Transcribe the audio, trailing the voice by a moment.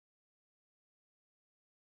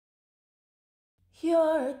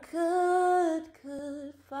You're a good,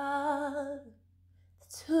 good father.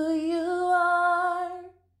 That's who you are.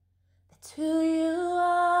 That's who you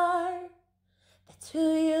are. That's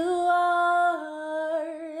who you are.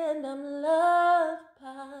 And I'm loved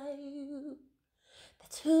by you.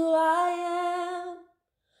 That's who I am.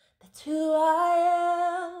 That's who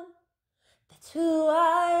I am. That's who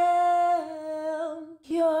I am.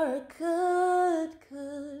 You're a good,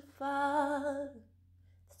 good father.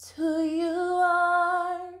 That's who you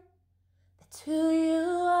are. That's who you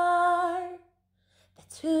are.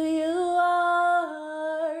 That's who you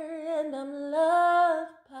are. And I'm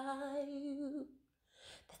loved by you.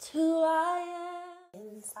 That's who I am.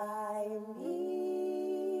 Inspire me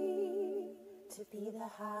to be the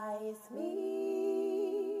highest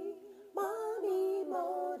me. Mommy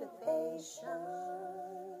motivation.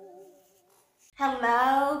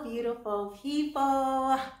 Hello, beautiful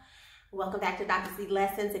people. Welcome back to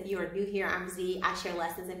DrZlessons. If you are new here, I'm Z. I share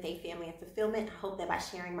lessons in faith, family, and fulfillment. I hope that by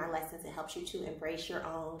sharing my lessons, it helps you to embrace your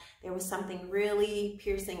own. There was something really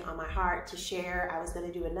piercing on my heart to share. I was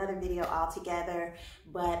going to do another video altogether,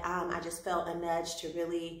 but I just felt a nudge to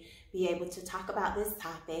really be able to talk about this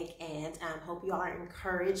topic, and hope you all are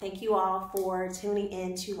encouraged. Thank you all for tuning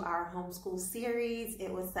in to our homeschool series. It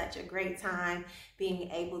was such a great time being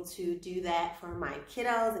able to do that for my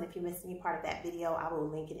kiddos, and if you missed any part of that video, I will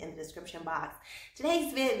link it in the description box.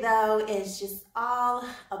 Today's vid though is just all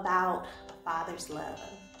about a father's love,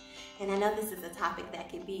 and I know this is a topic that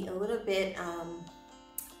could be a little bit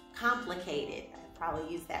complicated.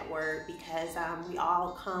 Probably use that word because we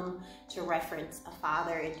all come to reference a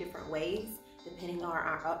father in different ways, depending on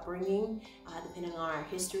our upbringing, depending on our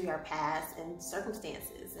history, our past, and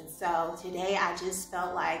circumstances. And so today I just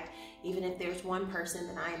felt like even if there's one person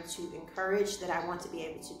that I am to encourage, that I want to be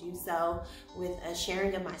able to do so with a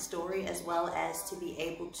sharing of my story, as well as to be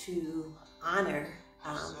able to honor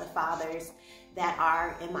the fathers that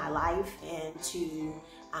are in my life, and to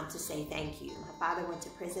say thank you. My father went to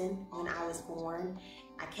prison when I was born.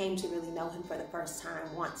 I came to really know him for the first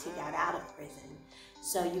time once he got out of prison.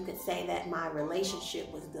 So you could say that my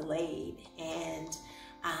relationship was delayed, and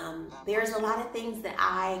there's a lot of things that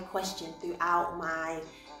I questioned throughout my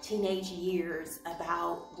teenage years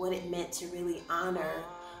about what it meant to really honor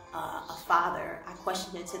a father. I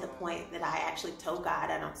questioned it to the point that I actually told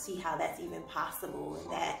God I don't see how that's even possible,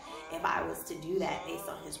 and that if I was to do that based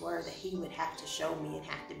on his word, that he would have to show me and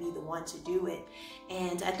have to be the one to do it.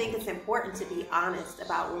 And I think it's important to be honest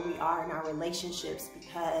about where we are in our relationships,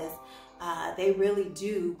 because they really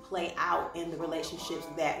do play out in the relationships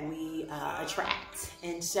that we attract.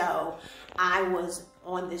 And so I was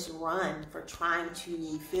on this run for trying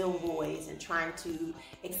to fill voids and trying to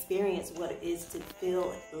experience what it is to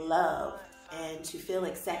feel love and to feel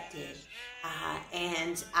accepted.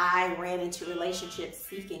 And I ran into relationships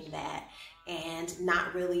seeking that and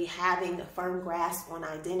not really having a firm grasp on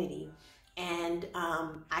identity. And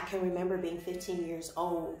I can remember being 15 years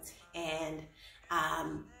old and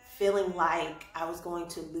feeling like I was going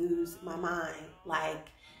to lose my mind, like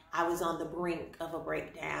I was on the brink of a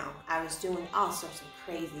breakdown. I was doing all sorts of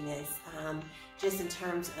craziness, just in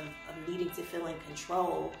terms of needing to feel in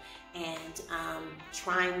control, and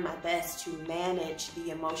trying my best to manage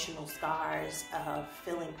the emotional scars of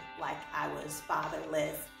feeling like I was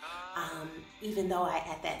fatherless. Even though I,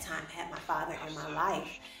 at that time, had my father in my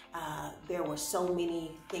life, there were so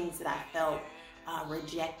many things that I felt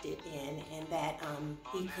rejected in, and that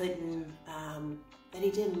he couldn't, that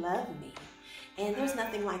he didn't love me. And there's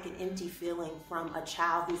nothing like an empty feeling from a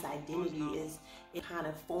child whose identity is kind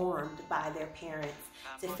of formed by their parents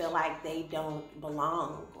to feel like they don't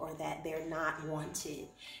belong or that they're not wanted.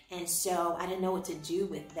 And so I didn't know what to do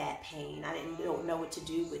with that pain. I didn't know what to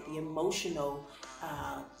do with the emotional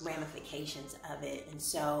ramifications of it. And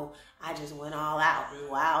so I just went all out and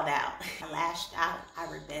wilded out. I lashed out, I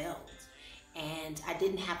rebelled. And I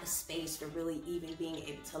didn't have a space for really even being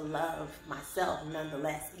able to love myself,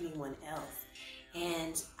 nonetheless anyone else.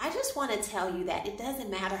 And I just want to tell you that it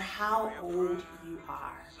doesn't matter how old you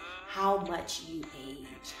are, how much you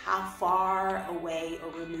age, how far away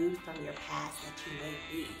or removed from your past that you may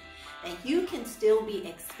be, that you can still be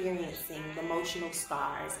experiencing the emotional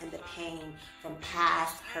scars and the pain from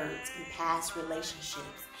past hurts and past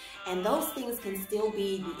relationships. And those things can still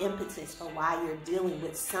be the impetus for why you're dealing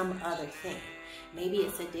with some other thing. Maybe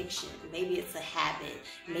it's addiction, maybe it's a habit,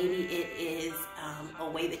 maybe it is a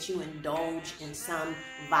way that you indulge in some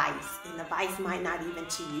vice. And the vice might not even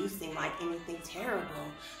to you seem like anything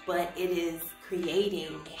terrible, but it is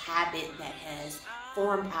creating a habit that has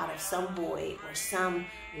formed out of some void or some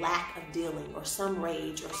lack of dealing or some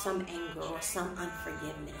rage or some anger or some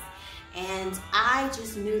unforgiveness. And I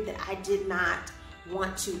just knew that I did not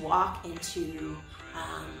want to walk into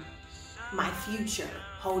my future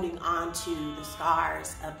holding on to the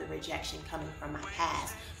scars of the rejection coming from my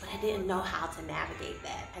past, but I didn't know how to navigate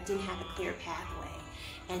that. I didn't have a clear pathway.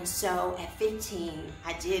 And so at 15,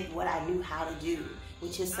 I did what I knew how to do,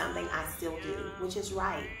 which is something I still do, which is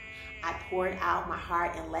write. I poured out my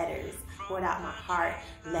heart in letters. I poured out my heart,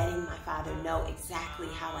 letting my father know exactly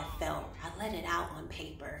how I felt. I let it out on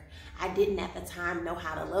paper. I didn't at the time know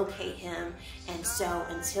how to locate him, and so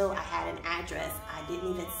until I had an address, I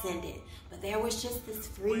didn't even send it. But there was just this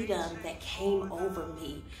freedom that came over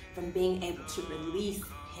me from being able to release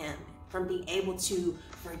him, from being able to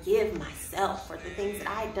forgive myself for the things that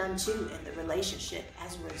I had done too in the relationship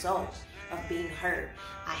as a result of being hurt.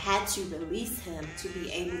 I had to release him to be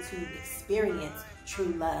able to experience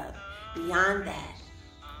true love. Beyond that,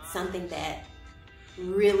 something that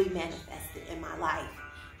really manifested in my life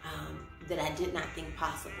that I did not think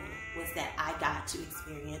possible was that I got to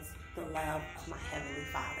experience the love of my Heavenly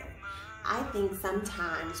Father. I think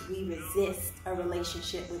sometimes we resist a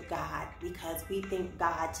relationship with God because we think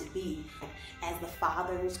God to be as the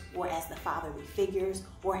fathers or as the fatherly figures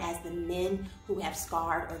or as the men who have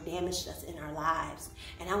scarred or damaged us in our lives.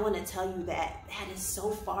 And I want to tell you that that is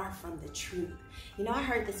so far from the truth. You know, I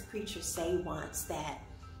heard this preacher say once that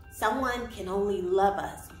someone can only love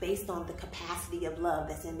us based on the capacity of love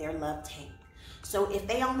that's in their love tank. So if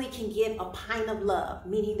they only can give a pint of love,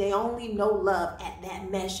 meaning they only know love at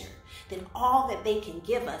that measure, then all that they can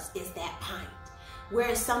give us is that pint.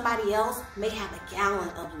 Whereas somebody else may have a gallon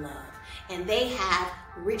of love, and they have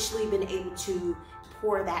richly been able to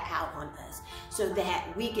pour that out on us so that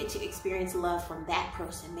we get to experience love from that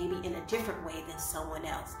person, maybe in a different way than someone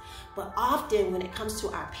else. But often when it comes to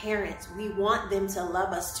our parents, we want them to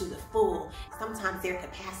love us to the full. Sometimes their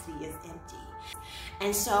capacity is empty.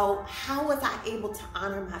 And so how was I able to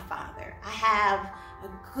honor my father? I have a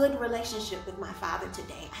good relationship with my father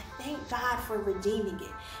today. I thank God for redeeming it.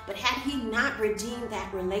 But had he not redeemed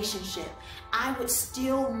that relationship, I would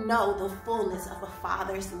still know the fullness of a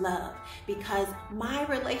father's love, because my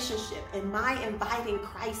relationship and my inviting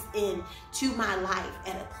Christ in to my life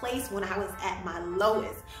at a place when I was at my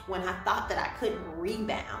lowest, when I thought that I couldn't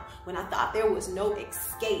rebound, when I thought there was no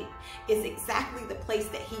escape, is exactly the place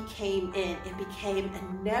that he came in and became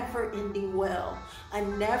a never-ending well, a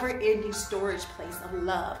never-ending storage place of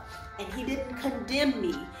love. And he didn't condemn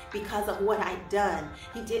me because of what I'd done.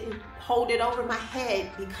 He didn't hold it over my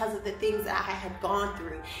head because of the things that I had gone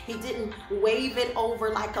through. He didn't wave it over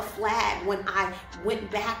like a flag when I went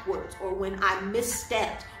backwards or when I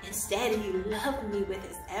misstepped. Instead, he loved me with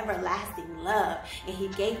his everlasting love. And he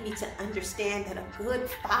gave me to understand that a good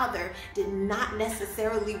father did not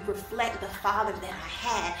necessarily reflect the father that I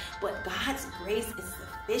had, but God's grace is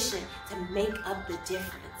sufficient to make up the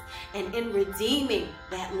difference. And in redeeming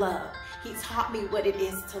that love, he taught me what it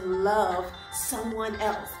is to love someone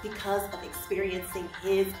else because of experiencing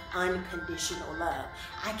his unconditional love.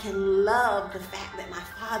 I can love the fact that my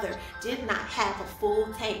father did not have a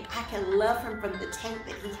full tank. I can love him from the tank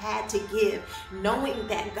that he had to give, knowing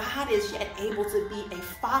that God is yet able to be a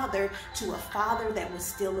father to a father that was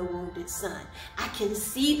still a wounded son. I can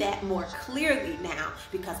see that more clearly now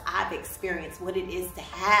because I've experienced what it is to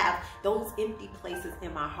have those empty places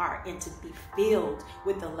in my heart and to be filled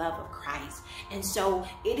with the love of Christ. And so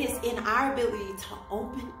it is in our ability to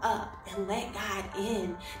open up and let God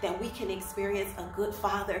in that we can experience a good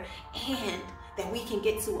father, and that we can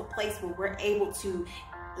get to a place where we're able to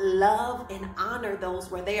love and honor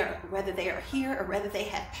those whether they are here or whether they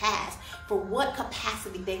have passed, for what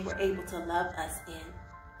capacity they were able to love us in.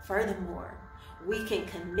 Furthermore, we can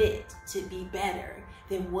commit to be better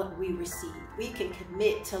than what we receive. We can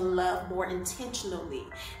commit to love more intentionally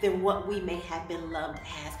than what we may have been loved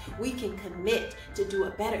as. We can commit to do a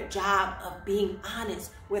better job of being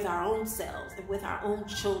honest with our own selves and with our own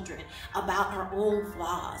children about our own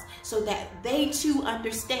flaws, so that they too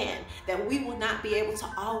understand that we will not be able to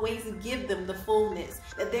always give them the fullness,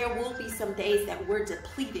 that there will be some days that we're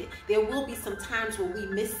depleted. There will be some times where we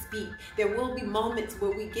misspeak. There will be moments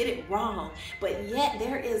where we get it wrong, but yet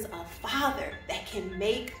there is a father that can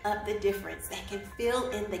make up the difference, that can fill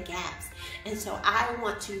in the gaps. And so I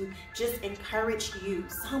want to just encourage you,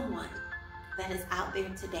 someone that is out there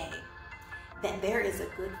today, that there is a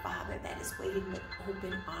good father that is waiting with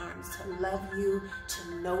open arms to love you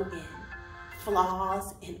to no end,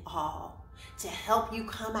 flaws and all, to help you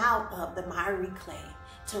come out of the miry clay,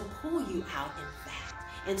 to pull you out, in fact,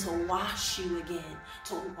 and to wash you again,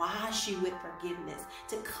 to wash you with forgiveness,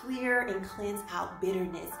 to clear and cleanse out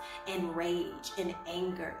bitterness and rage and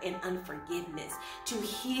anger and unforgiveness, to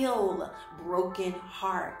heal broken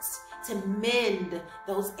hearts, to mend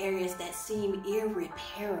those areas that seem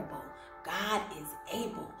irreparable. God is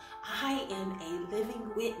able. I am a living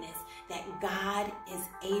witness that God is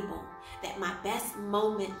able, that my best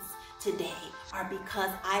moments today are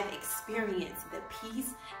because I've experienced the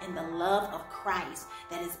peace and the love of Christ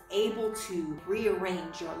that is able to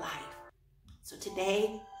rearrange your life. So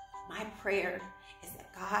today, my prayer is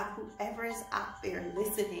that God, whoever is out there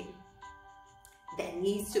listening that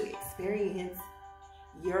needs to experience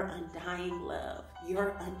your undying love,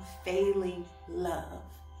 your unfailing love,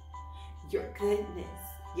 your goodness,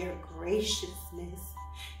 your graciousness,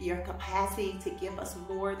 your capacity to give us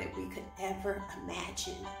more than we could ever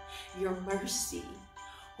imagine, your mercy.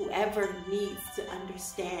 Whoever needs to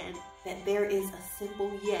understand that there is a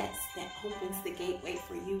simple yes that opens the gateway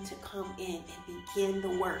for you to come in and begin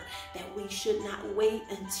the work, that we should not wait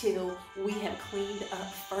until we have cleaned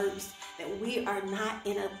up first, that we are not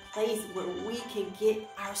in a place where we can get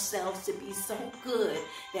ourselves to be so good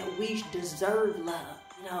that we deserve love.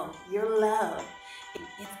 No, your love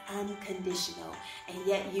is unconditional, and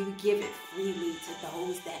yet you give it freely to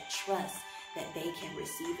those that trust that they can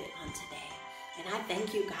receive it on today. And I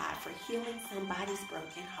thank you, God, for healing somebody's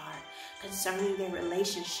broken heart concerning their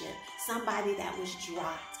relationship, somebody that was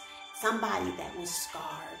dropped, somebody that was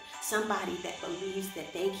scarred, somebody that believes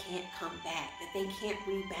that they can't come back, that they can't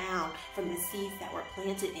rebound from the seeds that were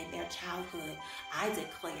planted in their childhood. I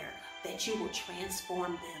declare that you will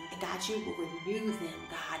transform them, and God, you will renew them,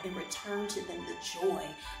 God, and return to them the joy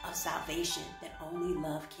of salvation that only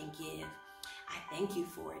love can give. I thank you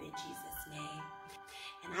for it in Jesus' name.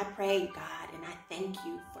 And I pray, God, and I thank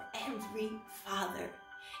you for every father,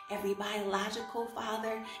 every biological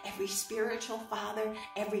father, every spiritual father,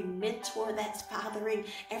 every mentor that's fathering,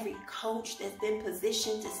 every coach that's been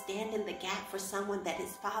positioned to stand in the gap for someone that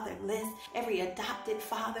is fatherless, every adopted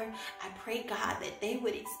father. I pray, God, that they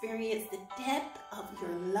would experience the depth of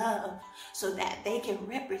your love so that they can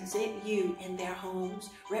represent you in their homes,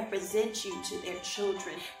 represent you to their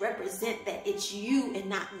children, represent that it's you and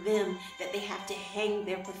not them that they have to hang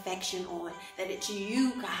their perfection on, that it's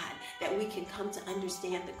you, God, that we can come to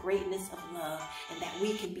understand the greatness of love, and that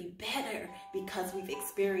we can be better because we've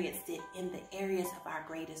experienced it in the areas of our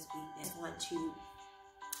greatest weakness. I want to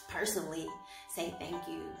personally say thank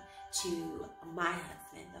you to my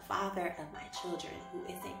husband, the father of my children, who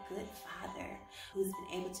is a good father, who's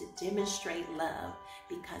been able to demonstrate love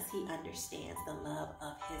because he understands the love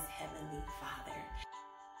of his heavenly Father.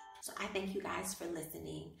 So I thank you guys for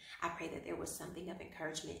listening. I pray that there was something of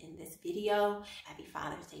encouragement in this video. Happy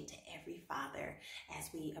Father's Day to every father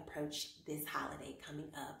as we approach this holiday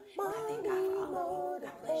coming up. And I thank God for all of you.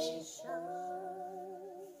 God bless you.